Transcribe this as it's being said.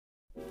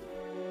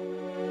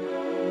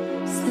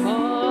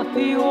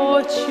І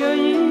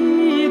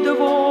очої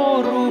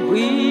двору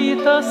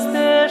бита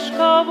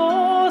стежка в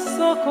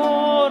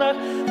осокорах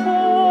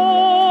повела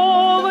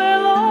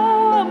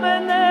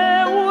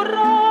мене у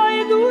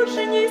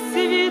райдужні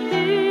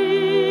світи,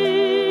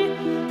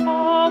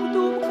 а в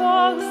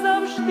думках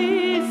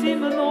завжди зі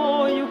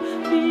мною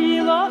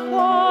біла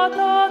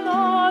хата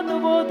над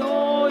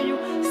водою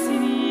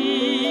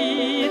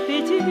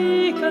світить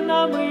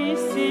вікнами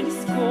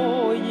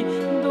сільської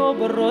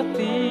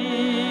доброти.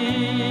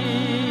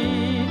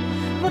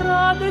 В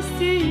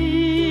радості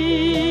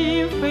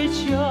і в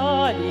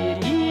печалі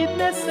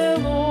рідне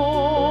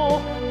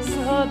село,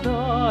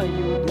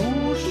 згадаю,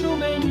 душу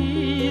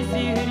мені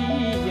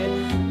зігріє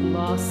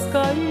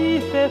ласка і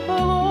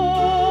тепло,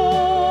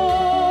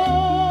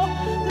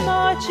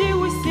 наче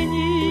у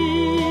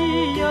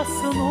сні я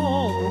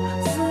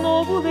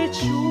знову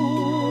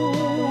лечу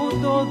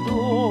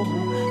додому,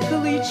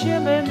 кличе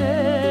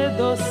мене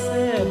до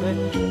себе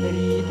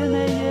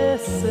ріднеє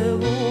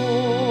село.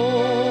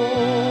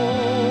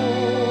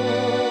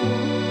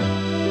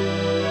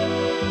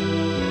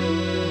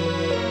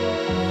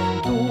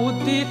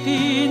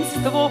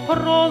 Дитинство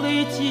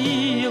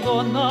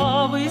пролетіло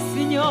на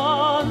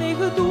весняних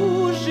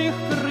дужих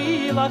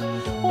крилах.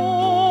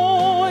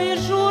 Ой,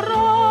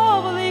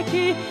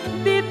 журавлики,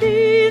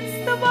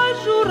 дитинства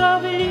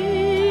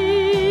журавлі,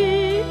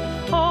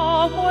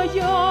 а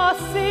моя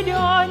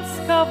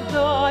селянська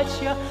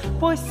вдача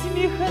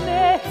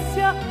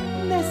посміхнеться,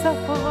 не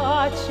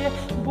заплаче,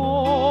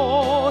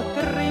 бо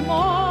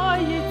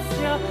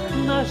тримається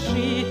на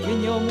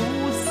житньому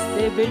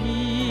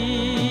стеблі.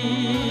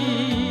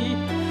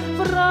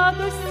 В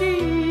радості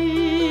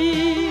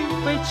і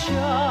в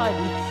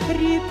печалі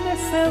рідне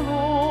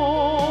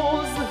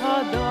село,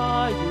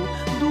 згадаю,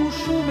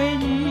 душу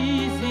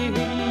мені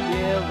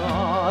зігріє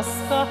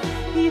ласка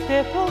і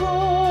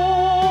тепло,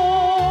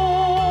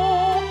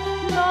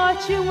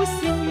 наче у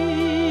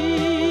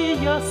сні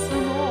я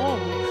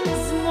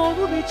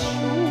знову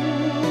лечу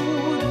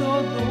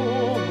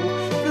додому,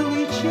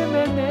 кличе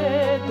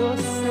мене до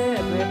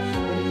себе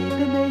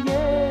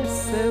ріднеє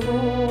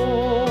село.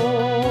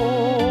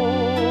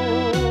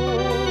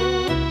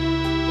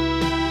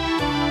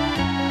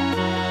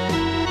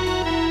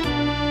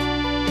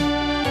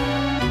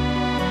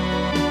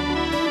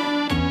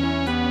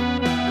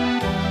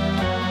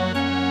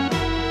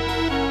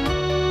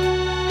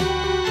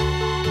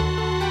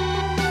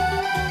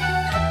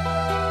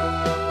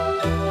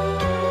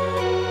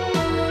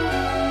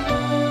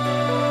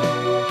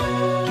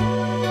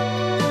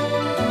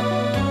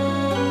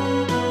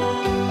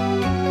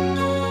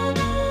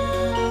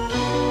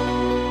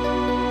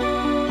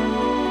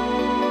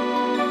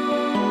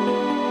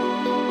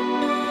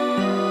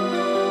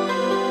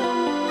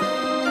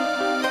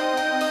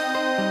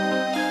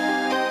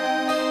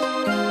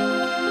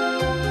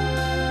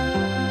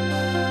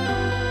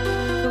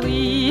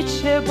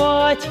 Кличе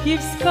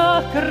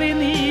батьківська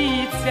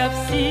криниця,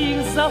 всіх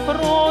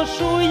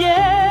запрошує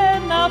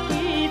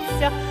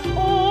напиться.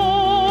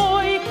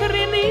 Ой,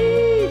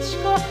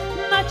 криничко,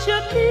 на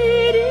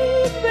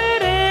 4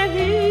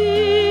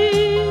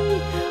 береги,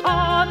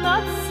 а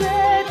над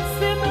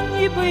серцем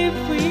ніби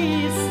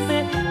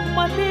висне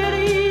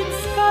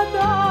материнська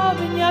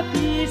давня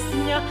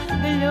пісня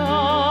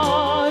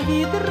для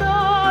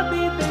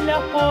відради, для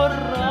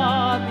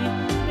поради,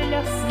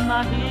 для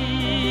снаги.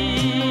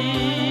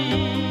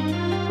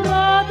 В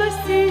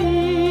радості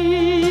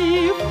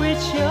і в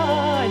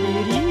печалі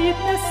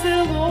рідне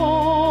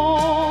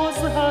село,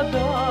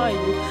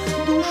 згадаю,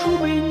 душу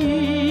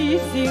мені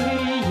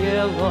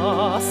зігріє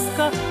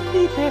ласка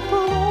і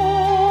тепло,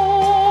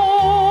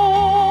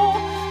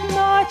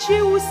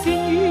 наче у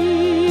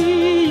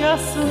сні я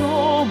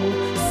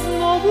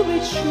знову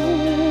лечу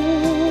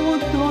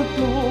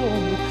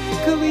додому,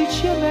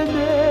 кличе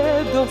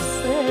мене до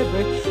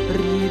себе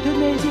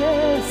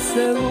ріднеє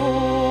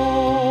село.